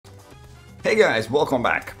Hey guys, welcome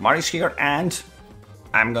back. Marius here, and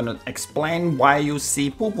I'm gonna explain why you see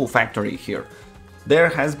poo-poo factory here. There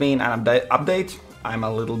has been an update. I'm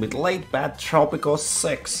a little bit late, but Tropico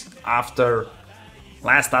 6 after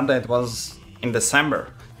last update was in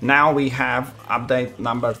December. Now we have update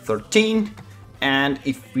number 13, and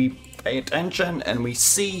if we pay attention and we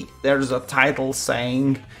see there's a title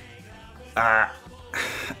saying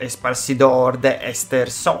Esparcidor de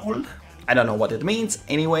Estiércol. I don't know what it means.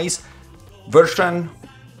 Anyways, version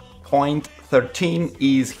 0.13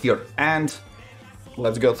 is here, and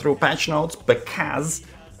let's go through patch notes because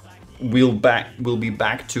we'll be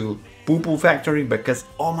back to poo-poo factory because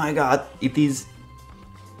oh my god, it is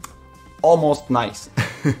almost nice.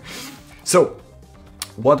 So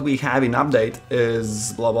what we have in update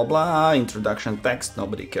is blah blah blah, introduction text,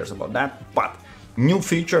 nobody cares about that, but new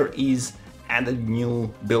feature is added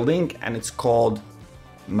new building and it's called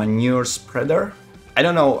manure spreader. I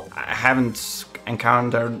don't know, I haven't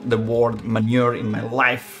encountered the word manure in my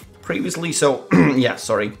life previously, so yeah,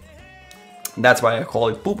 sorry. That's why I call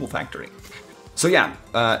it poo-poo factory. So yeah,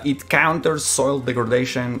 it counters soil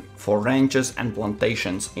degradation for ranches and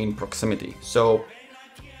plantations in proximity. So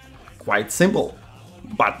quite simple,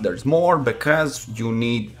 but there's more because you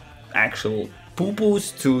need actual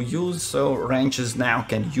poo-poos to use, so ranches now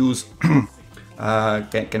can use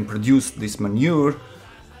can produce this manure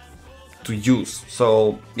to use.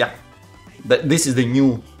 So yeah, this is the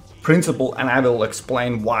new principle, and I will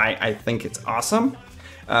explain why I think it's awesome.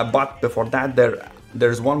 But before that,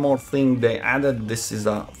 there's one more thing they added. This is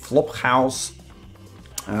a flop house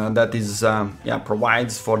that is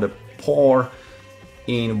provides for the poor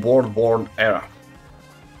in World War era.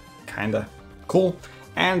 Kinda cool.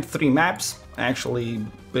 And 3 maps. I actually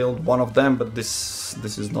built one of them, but this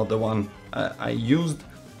is not the one I used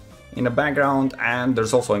in the background. And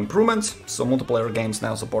there's also improvements. So multiplayer games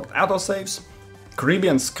now support autosaves.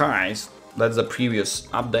 Caribbean Skies, that's the previous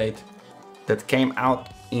update that came out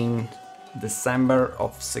in December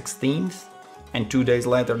of 16th, and 2 days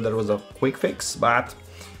later there was a quick fix, but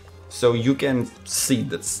so you can see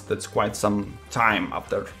that's quite some time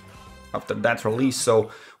after that release.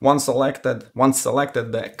 So once selected,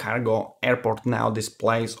 the cargo airport now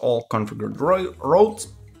displays all configured roads,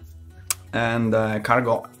 and the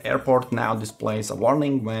cargo airport now displays a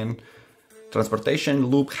warning when transportation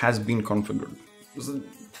loop has been configured.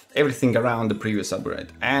 Everything around the previous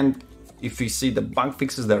upgrade. And if you see the bug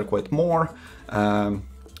fixes, there are quite more.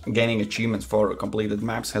 Gaining achievements for completed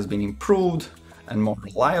maps has been improved and more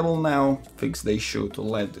reliable now. Fix the issue to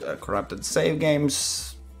let corrupted save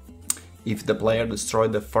games if the player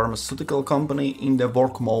destroyed the pharmaceutical company in the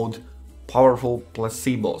work mode. Powerful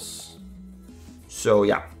placebos. So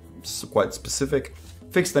yeah, it's quite specific.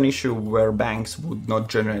 Fixed an issue where banks would not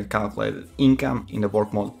generate calculated income in the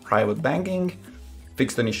work mode private banking.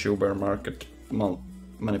 Fixed an issue where market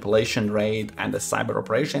manipulation rate and the cyber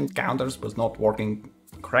operation counters was not working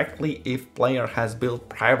correctly if player has built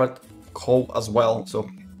private code as well. So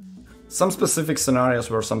some specific scenarios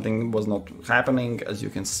where something was not happening, as you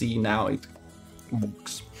can see now it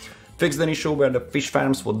works. Fixed an issue where the fish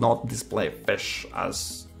farms would not display fish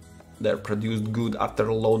as they're produced good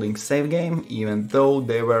after loading save game, even though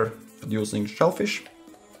they were producing shellfish.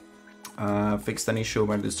 Fixed an issue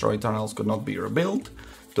where destroyed tunnels could not be rebuilt.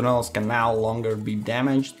 Tunnels can no longer be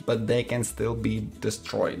damaged, but they can still be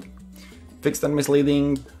destroyed. Fixed and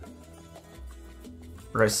misleading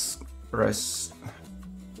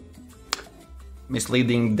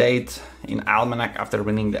misleading date in almanac after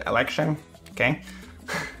winning the election. Okay.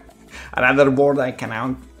 Another word I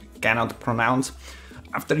cannot pronounce.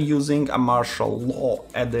 After using a martial law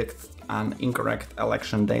edict, an incorrect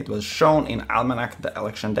election date was shown in almanac. The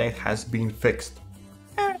election date has been fixed.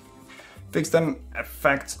 Fixed an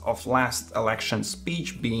effects of last election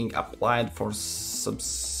speech being applied for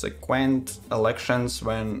subsequent elections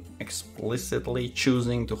when explicitly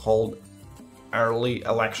choosing to hold early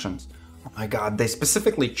elections. Oh my god, they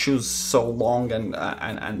specifically choose so long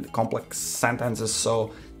and complex sentences,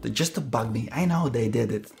 so they just to bug me. I know they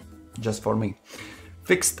did it just for me.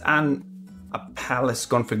 Fixed a palace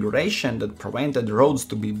configuration that prevented roads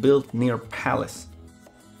to be built near palace.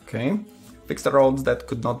 Okay. Fixed the roads that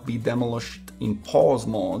could not be demolished in pause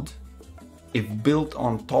mode if built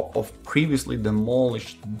on top of previously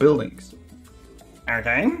demolished buildings.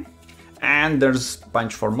 Okay. And there's a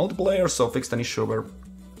bunch for multiplayer, so fixed an issue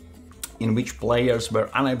in which players were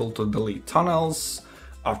unable to delete tunnels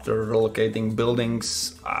after relocating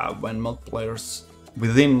buildings when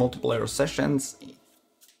within multiplayer sessions.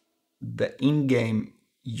 The in-game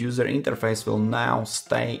user interface will now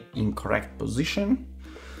stay in correct position.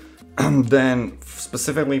 Then,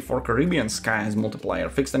 specifically for Caribbean Skies multiplayer,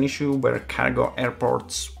 fixed an issue where cargo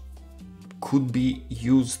airports could be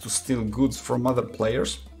used to steal goods from other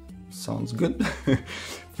players. Sounds good.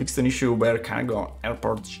 Fixed an issue where cargo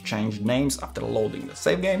airports changed names after loading the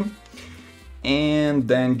save game. And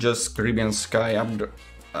then just Caribbean Sky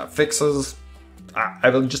fixes. I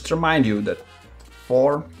will just remind you that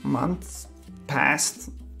 4 months passed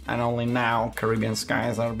and only now Caribbean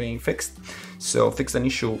Skies are being fixed. So fixed an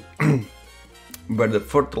issue where the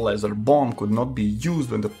fertilizer bomb could not be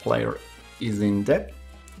used when the player is in depth.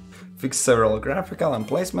 Fixed several graphical and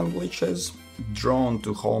placement glitches. Drone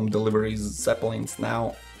to home deliveries Zeppelins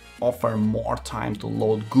now offer more time to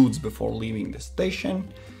load goods before leaving the station.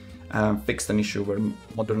 Fixed an issue where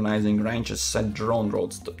modernizing ranges set drone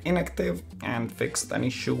roads to inactive, and fixed an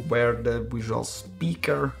issue where the visual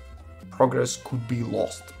speaker progress could be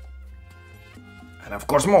lost. And of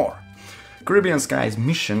course more. Caribbean Skies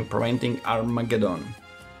mission preventing Armageddon.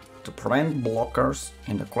 To prevent blockers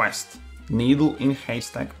in the quest, Needle in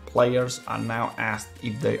Haystack players are now asked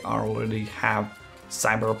if they already have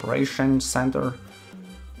Cyber Operations Center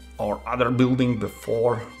or other building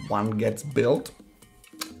before one gets built.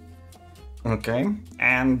 Okay,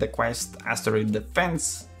 and the quest Asteroid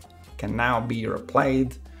Defense can now be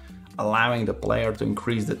replayed, allowing the player to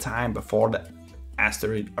increase the time before the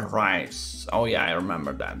asteroid arrives. Oh yeah, I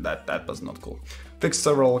remember that was not cool. Fixed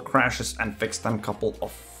several crashes and fixed a couple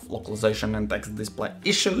of localization and text display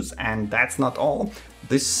issues, and that's not all.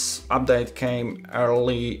 This update came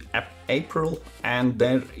early April, and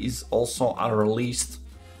there is also a released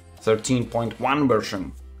 13.1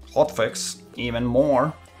 version hotfix, even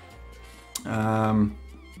more.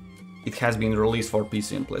 It has been released for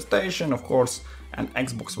PC and PlayStation, of course, and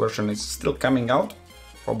Xbox version is still coming out,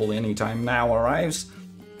 probably anytime now arrives,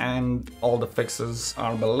 and all the fixes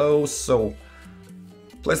are below. So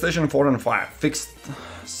PlayStation 4 and 5 fixed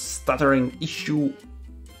stuttering issue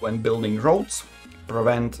when building roads,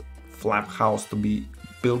 prevent Flap House to be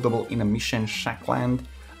buildable in a mission shackland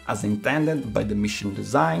as intended by the mission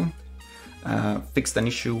design, fixed an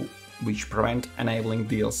issue which prevent enabling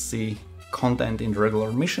DLC content in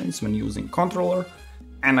regular missions when using controller,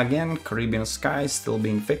 and again Caribbean Sky still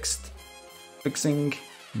being fixed, fixing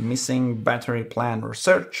missing battery plan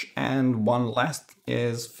research, and one last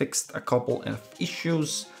is fixed a couple of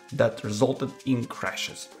issues that resulted in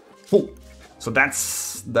crashes. Cool. So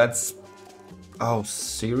that's oh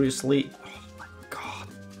seriously, oh my god,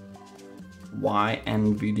 why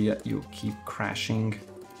Nvidia you keep crashing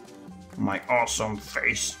my awesome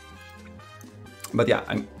face. But yeah,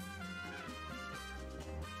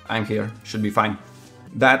 I'm here, should be fine.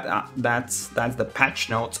 That's the patch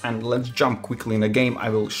notes, and let's jump quickly in the game. I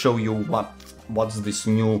will show you what's this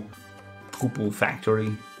new poo-poo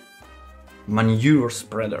factory manure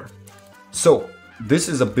spreader. So this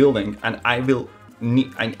is a building, and I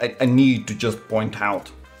need to just point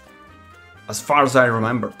out, as far as I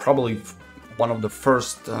remember, probably one of the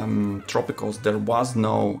first tropicals, there was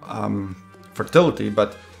no fertility,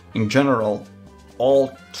 but in general all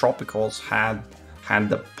tropicals had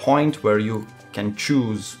the point where you can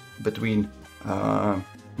choose between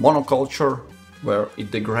monoculture, where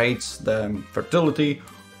it degrades the fertility,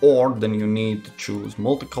 or then you need to choose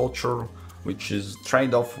multiculture, which is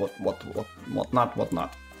trade-off,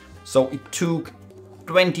 whatnot. So it took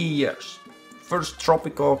 20 years. First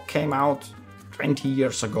Tropico came out 20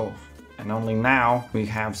 years ago, and only now we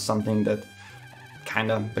have something that kind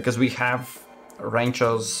of, because we have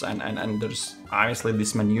ranchos and there's obviously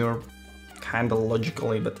this manure kind of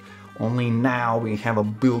logically, but only now we have a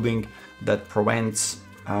building that prevents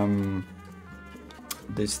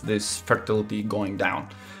this fertility going down.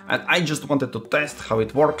 And I just wanted to test how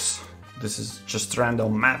it works. This is just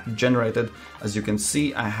random map generated. As you can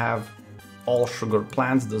see, I have all sugar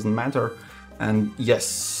plants, doesn't matter. And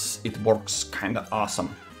yes, it works kind of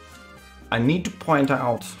awesome. I need to point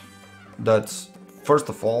out that, first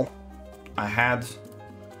of all, I had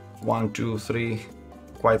 1, 2, 3,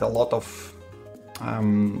 quite a lot of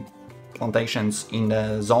plantations in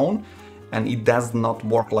the zone, and it does not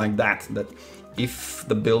work like that. That if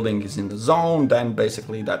the building is in the zone, then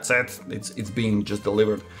basically that's it. It's being just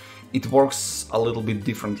delivered. It works a little bit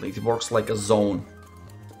differently. It works like a zone.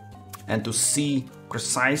 And to see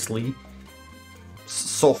precisely,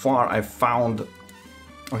 so far I found,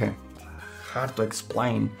 okay, hard to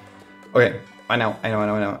explain. Okay, I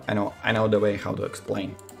know the way how to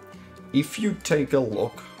explain. If you take a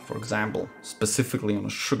look, for example, specifically on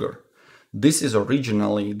sugar, this is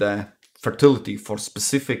originally the fertility for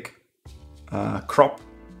specific crop,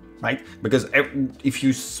 right? Because if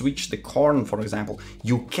you switch the corn, for example,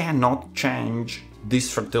 you cannot change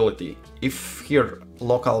this fertility. If here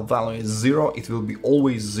local value is 0, it will be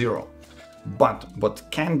always 0. But what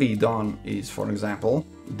can be done is, for example,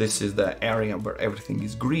 this is the area where everything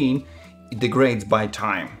is green, it degrades by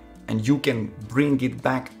time, and you can bring it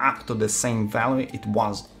back up to the same value it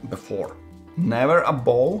was before. Never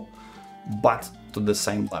above, but to the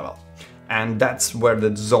same level. And that's where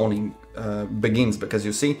the zoning begins, because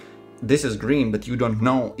you see, this is green, but you don't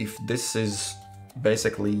know if this is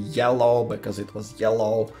basically yellow because it was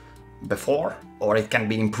yellow before, or it can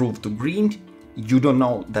be improved to green. You don't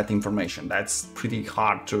know that information. That's pretty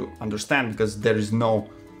hard to understand because there is no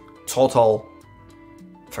total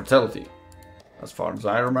fertility. As far as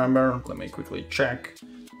I remember, let me quickly check.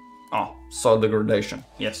 Oh, soil degradation.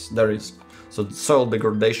 Yes, there is. So soil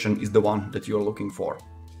degradation is the one that you're looking for,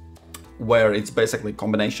 where it's basically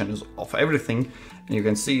combinations of everything. And you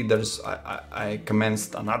can see there's, I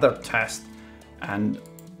commenced another test, and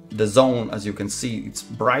the zone, as you can see, it's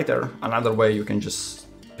brighter. Another way you can just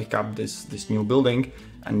pick up this new building,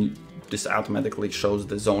 and this automatically shows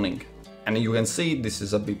the zoning. And you can see this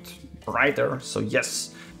is a bit brighter. So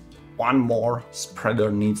yes, one more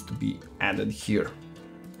spreader needs to be added here.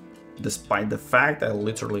 Despite the fact I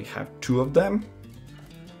literally have 2 of them,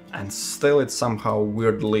 and still it somehow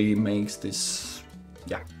weirdly makes this,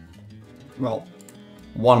 yeah, well,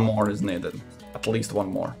 one more is needed, at least one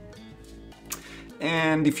more.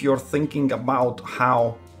 And if you're thinking about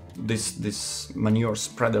how this manure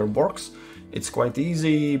spreader works, it's quite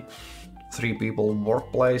easy. 3 people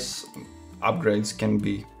workplace, upgrades can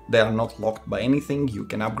be, they are not locked by anything, you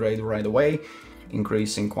can upgrade right away,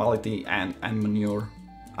 increasing quality and manure,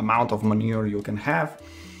 amount of manure you can have.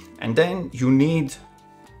 And then you need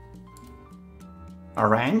a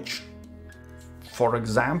ranch. For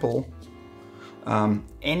example,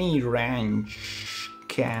 any ranch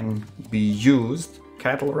can be used.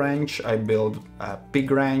 Cattle ranch, I build a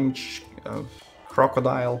pig ranch,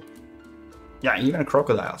 crocodile. Yeah, even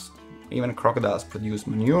crocodiles. Even crocodiles produce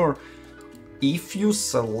manure. If you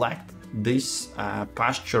select this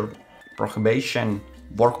pasture prohibition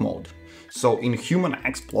work mode. So in human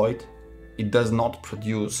exploit, it does not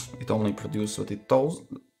produce, it only produces what it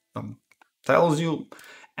tells you.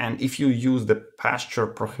 And if you use the pasture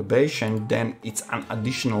prohibition, then it's an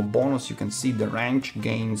additional bonus. You can see the ranch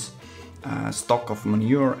gains stock of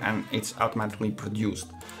manure and it's automatically produced.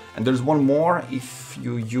 And there's one more. If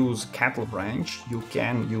you use cattle ranch, you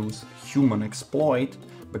can use human exploit,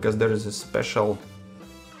 because there is a special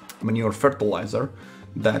manure fertilizer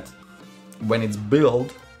that when it's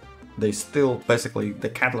built, they still, basically the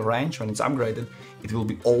cattle ranch, when it's upgraded, it will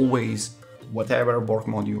be always whatever work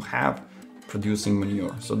mode you have producing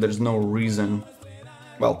manure. So there's no reason,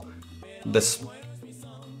 well, this,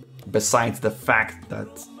 besides the fact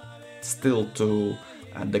that still to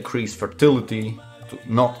decrease fertility, to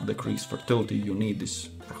not decrease fertility, you need this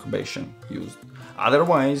prohibition used.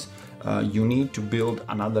 Otherwise, you need to build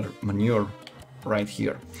another manure right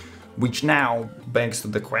here, which now begs to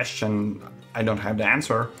the question, I don't have the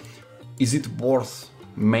answer, is it worth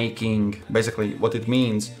making, basically what it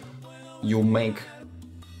means, you make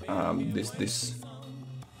this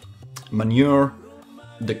manure,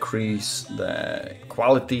 decrease the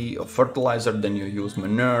quality of fertilizer, then you use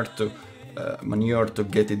manure to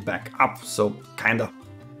get it back up, so kind of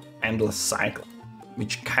endless cycle,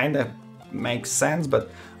 which kind of makes sense.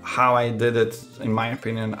 But how I did it, in my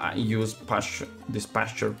opinion, I used this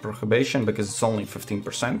pasture prohibition because it's only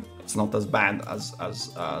 15%. It's not as bad as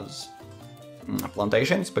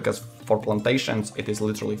plantations, because for plantations it is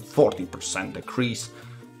literally 40% decrease.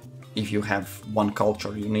 If you have one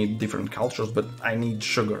culture, you need different cultures, but I need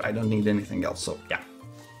sugar, I don't need anything else. So yeah,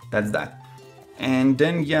 that's that. And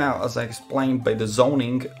then, yeah, as I explained, by the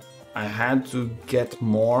zoning, I had to get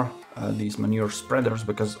more these manure spreaders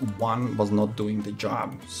because one was not doing the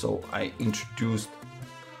job. So I introduced,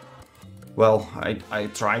 well, I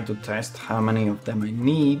tried to test how many of them I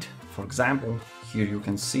need. For example, here you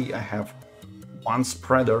can see I have one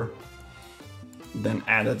spreader, then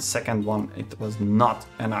added second one, it was not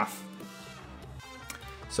enough.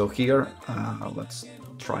 So here, let's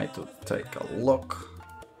try to take a look.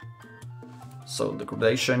 So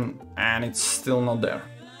degradation, and it's still not there.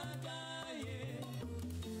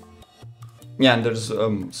 Yeah, and there's,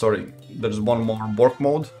 there's one more work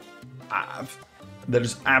mode.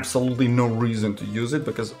 There's absolutely no reason to use it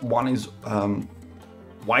because one is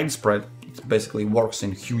widespread. It basically works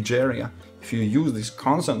in huge area. If you use this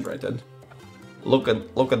concentrated, look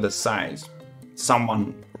at the size.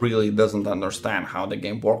 Someone really doesn't understand how the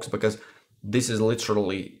game works, because this is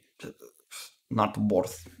literally not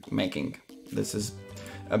worth making. This is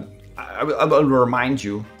I will remind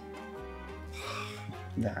you,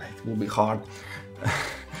 yeah, it will be hard.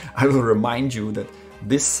 I will remind you that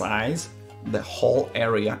this size, the whole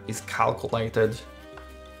area is calculated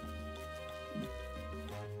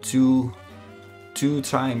two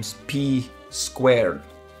times p squared.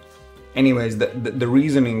 Anyways, the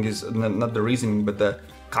reasoning is not the reasoning, but the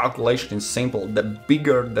calculation is simple. The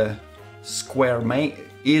bigger the square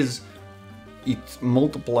is, it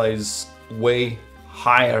multiplies way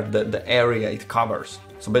higher the area it covers.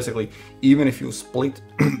 So basically, even if you split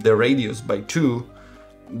the radius by 2,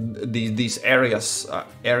 these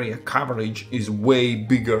area coverage is way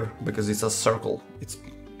bigger because it's a circle.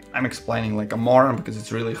 I'm explaining like a moron because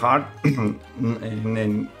it's really hard and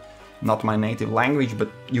not my native language, but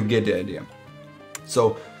you get the idea.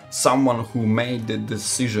 So someone who made the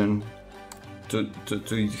decision to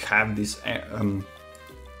have this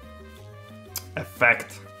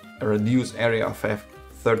effect, a reduced area of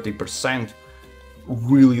 30%,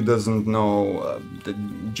 really doesn't know the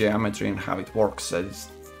geometry and how it works.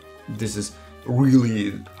 This is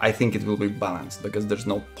really, I think it will be balanced because there's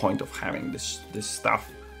no point of having this stuff,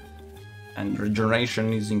 and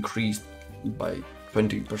regeneration is increased by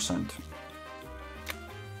 20%.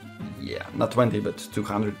 Yeah, not 20, but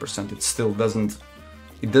 200%. It still doesn't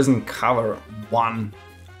cover one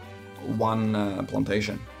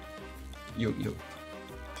plantation. You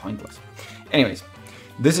pointless. Anyways,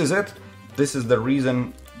 this is it. This is the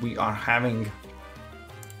reason we are having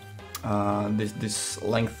this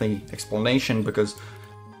lengthy explanation, because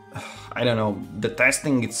I don't know, the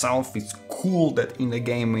testing itself is cool that in the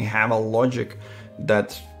game we have a logic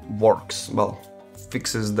that works, well,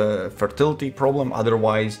 fixes the fertility problem.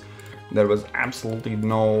 Otherwise there was absolutely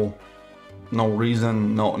no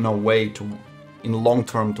reason, no way to in long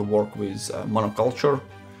term to work with monoculture.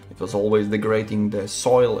 It was always degrading the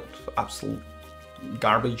soil, it was absolute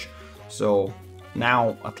garbage. So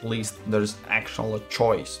now at least there's actual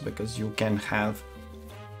choice, because you can have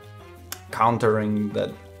countering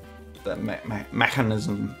the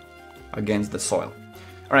mechanism against the soil.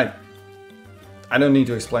 All right, I don't need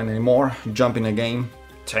to explain anymore. Jump in a game,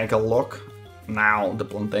 take a look. Now the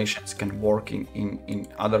plantations can work in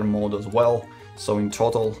other mode as well. So in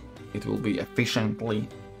total, it will be efficiency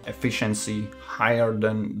higher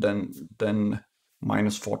than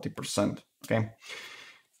minus 40%. Okay,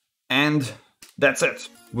 and that's it.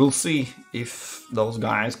 We'll see if those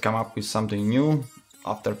guys come up with something new.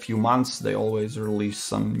 After a few months, they always release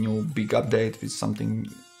some new big update with something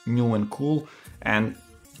new and cool. And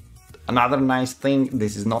another nice thing,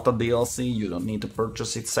 this is not a DLC, you don't need to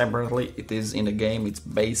purchase it separately. It is in the game, it's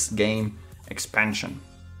base game expansion,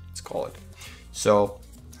 let's call it. So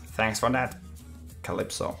thanks for that,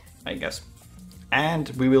 Calypso, I guess. And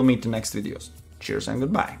we will meet in the next videos. Cheers and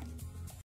goodbye.